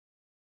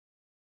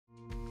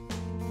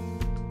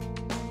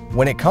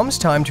When it comes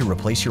time to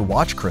replace your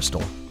watch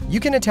crystal, you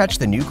can attach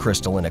the new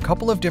crystal in a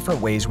couple of different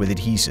ways with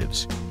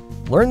adhesives.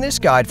 Learn this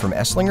guide from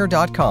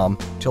Esslinger.com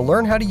to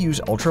learn how to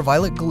use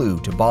ultraviolet glue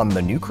to bond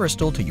the new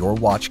crystal to your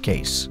watch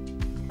case.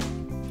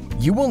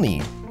 You will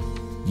need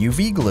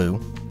UV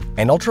glue,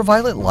 an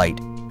ultraviolet light,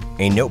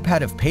 a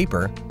notepad of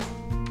paper,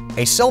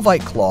 a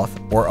Selvite cloth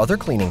or other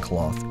cleaning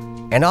cloth,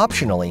 and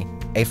optionally,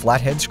 a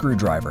flathead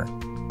screwdriver.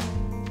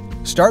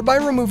 Start by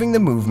removing the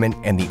movement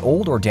and the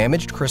old or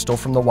damaged crystal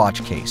from the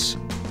watch case.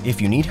 If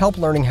you need help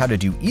learning how to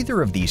do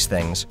either of these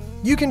things,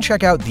 you can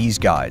check out these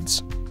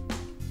guides.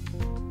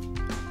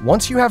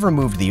 Once you have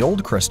removed the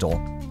old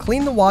crystal,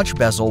 clean the watch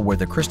bezel where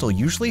the crystal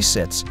usually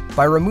sits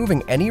by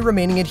removing any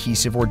remaining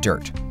adhesive or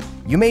dirt.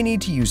 You may need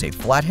to use a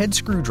flathead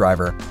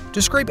screwdriver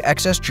to scrape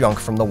excess junk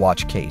from the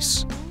watch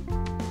case.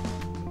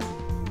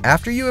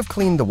 After you have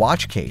cleaned the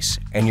watch case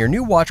and your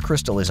new watch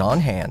crystal is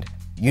on hand,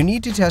 you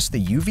need to test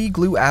the UV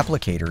glue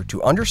applicator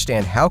to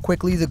understand how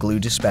quickly the glue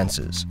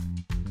dispenses.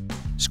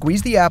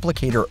 Squeeze the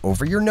applicator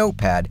over your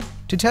notepad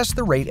to test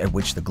the rate at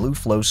which the glue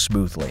flows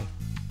smoothly.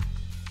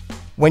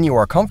 When you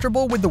are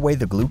comfortable with the way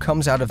the glue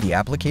comes out of the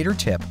applicator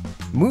tip,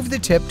 move the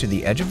tip to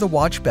the edge of the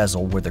watch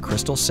bezel where the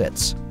crystal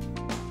sits.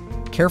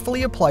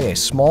 Carefully apply a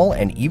small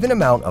and even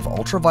amount of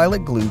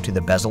ultraviolet glue to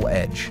the bezel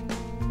edge.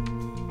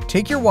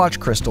 Take your watch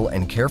crystal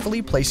and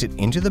carefully place it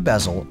into the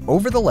bezel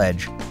over the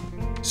ledge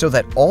so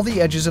that all the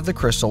edges of the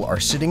crystal are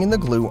sitting in the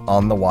glue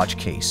on the watch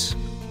case.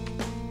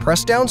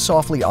 Press down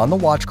softly on the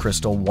watch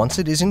crystal once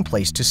it is in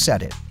place to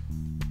set it.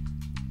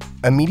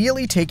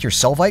 Immediately take your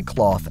Selvite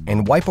cloth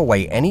and wipe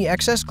away any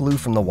excess glue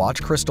from the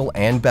watch crystal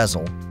and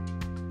bezel.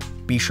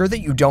 Be sure that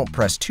you don't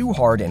press too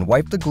hard and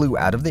wipe the glue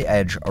out of the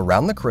edge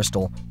around the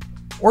crystal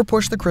or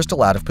push the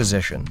crystal out of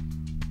position.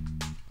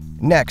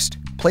 Next,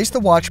 place the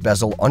watch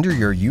bezel under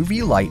your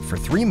UV light for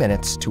 3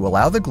 minutes to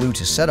allow the glue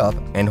to set up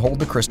and hold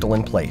the crystal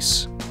in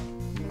place.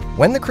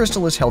 When the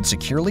crystal is held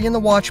securely in the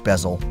watch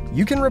bezel,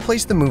 you can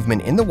replace the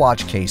movement in the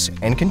watch case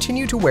and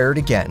continue to wear it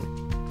again.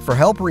 For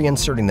help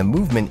reinserting the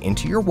movement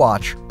into your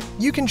watch,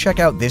 you can check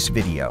out this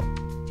video.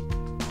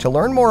 To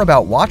learn more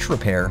about watch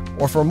repair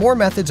or for more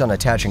methods on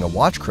attaching a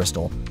watch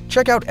crystal,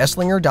 check out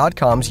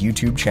Esslinger.com's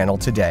YouTube channel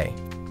today.